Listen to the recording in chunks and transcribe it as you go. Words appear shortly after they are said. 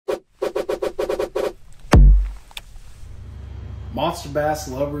Monster Bass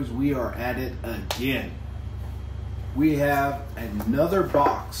lovers, we are at it again. We have another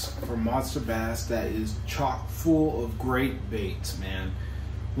box from Monster Bass that is chock full of great baits, man.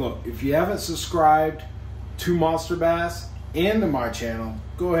 Look, if you haven't subscribed to Monster Bass and to my channel,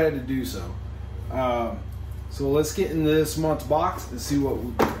 go ahead and do so. So let's get into this month's box and see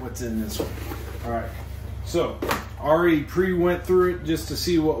what's in this one. All right, so I already went through it just to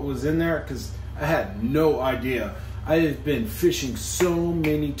see what was in there because I had no idea. I have been fishing so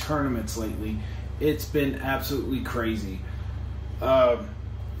many tournaments lately. It's been absolutely crazy.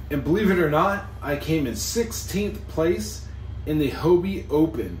 And believe it or not, I came in 16th place in the Hobie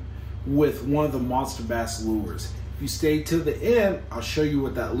Open with one of the Monster Bass lures. If you stay to the end, I'll show you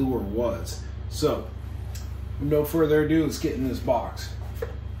what that lure was. So, with no further ado, let's get in this box.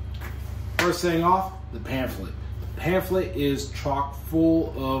 First thing off, the pamphlet. The pamphlet is chock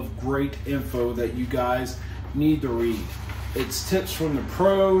full of great info that you guys need to read. It's tips from the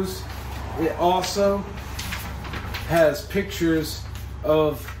pros. It also has pictures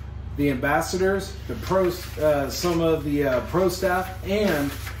of the ambassadors, the pros, some of the pro staff,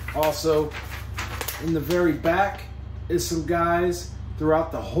 and also in the very back is some guys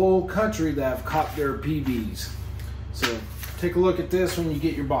throughout the whole country that have caught their PBs. So take a look at this when you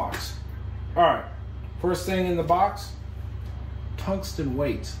get your box. All right, first thing in the box, tungsten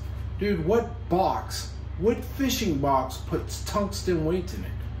weights. Dude, what fishing box puts tungsten weights in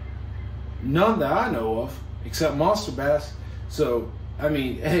it? None that I know of, except Monster Bass. So, I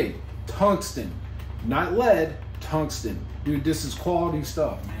mean, hey, tungsten, not lead, tungsten. Dude, this is quality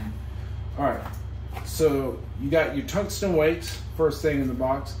stuff, man. All right, so you got your tungsten weights, first thing in the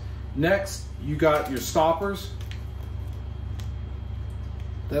box. Next, you got your stoppers.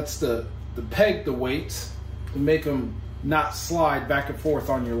 That's the peg the weights to make them not slide back and forth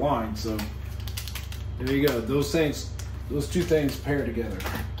on your line. So there you go. Those two things pair together.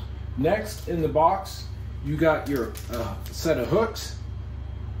 Next in the box, you got your set of hooks.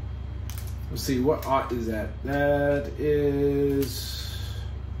 Let's see, what aught is that? That is,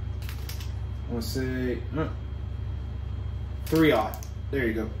 I want to say 3/0. There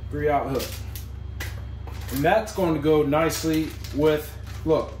you go, 3/0 hook. And that's going to go nicely with,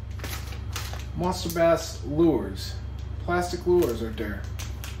 look, Monster Bass lures, plastic lures right there.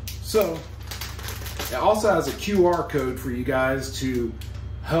 So it also has a QR code for you guys to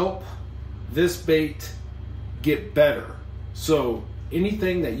help this bait get better. So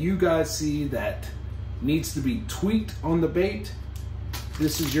anything that you guys see that needs to be tweaked on the bait,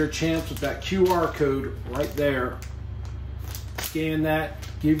 this is your chance with that QR code right there. Scan that,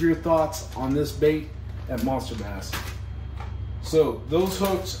 give your thoughts on this bait at Monster Bass. So those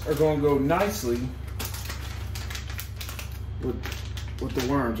hooks are going to go nicely with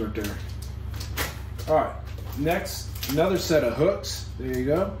the worms right there. All right, next, another set of hooks. There you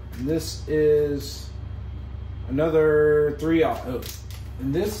go. And this is another 3/0 hook.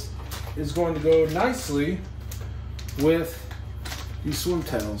 And this is going to go nicely with these swim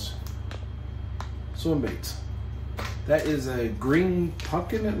tails, swim baits. That is a green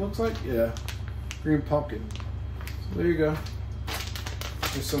pumpkin, it looks like. Yeah, green pumpkin. So there you go.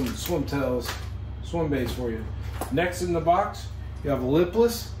 There's some swim tails, swim baits for you. Next in the box, you have a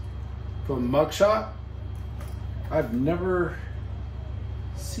lipless from Mugshot. I've never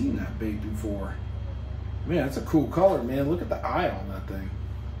seen that bait before. Man, that's a cool color, man. Look at the eye on that thing.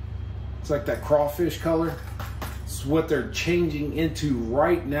 It's like that crawfish color. It's what they're changing into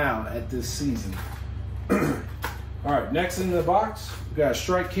right now at this season. All right, next in the box, we got a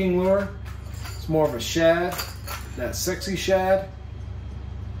Strike King lure. It's more of a shad, that sexy shad.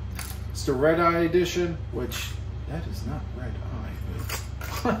 It's the red eye edition, which that is not red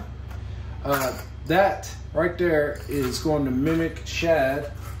eye, but that right there is going to mimic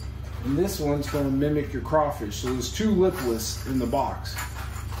shad, and this one's going to mimic your crawfish. So there's two lipless in the box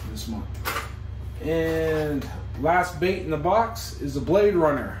this month. And last bait in the box is a Blade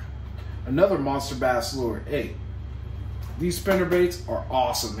Runner, another Monster Bass lure. Hey, these spinner baits are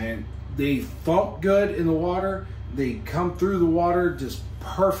awesome, man. They thump good in the water. They come through the water just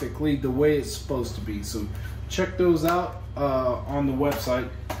perfectly the way it's supposed to be. So check those out on the website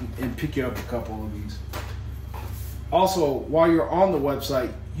and pick you up a couple of these. Also, while you're on the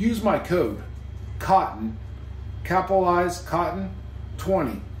website, use my code COTTON, capitalized cotton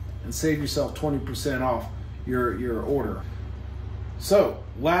 20, and save yourself 20% off your order. So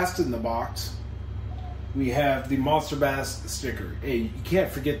last in the box, we have the Monster Bass sticker. Hey, you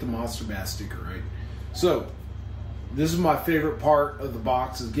can't forget the Monster Bass sticker, right? So this is my favorite part of the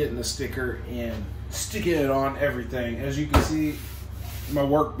box, is getting the sticker and sticking it on everything. As you can see, my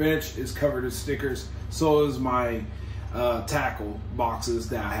workbench is covered with stickers. So is my tackle boxes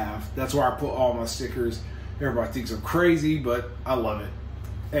that I have. That's where I put all my stickers. Everybody thinks I'm crazy, but I love it.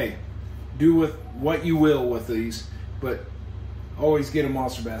 Hey, do with what you will with these, but always get a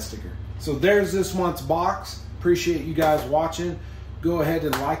Monster Bass sticker. So there's this month's box. Appreciate you guys watching. Go ahead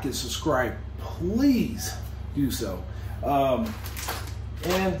and like and subscribe. Please do so.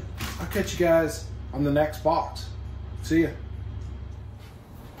 And I'll catch you guys on the next box. See ya.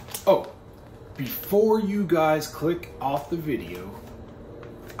 Oh, before you guys click off the video,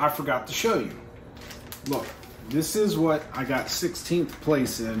 I forgot to show you. Look, this is what I got 16th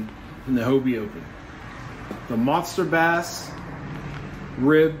place in the Hobie Open. The MonsterBass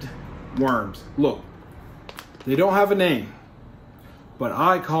ribbed worms. Look, they don't have a name, but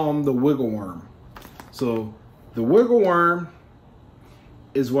I call them the wiggle worm. So the wiggle worm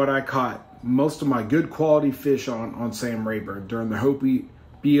is what I caught most of my good quality fish on Sam Rayburn during the Hobie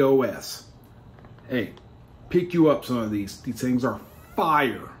BOS. Hey, pick you up some of these. These things are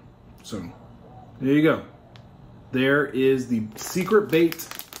fire. So there you go. There is the secret bait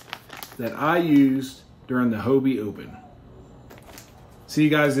that I used during the Hobie Open. See you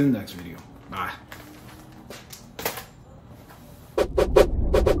guys in the next video. Bye.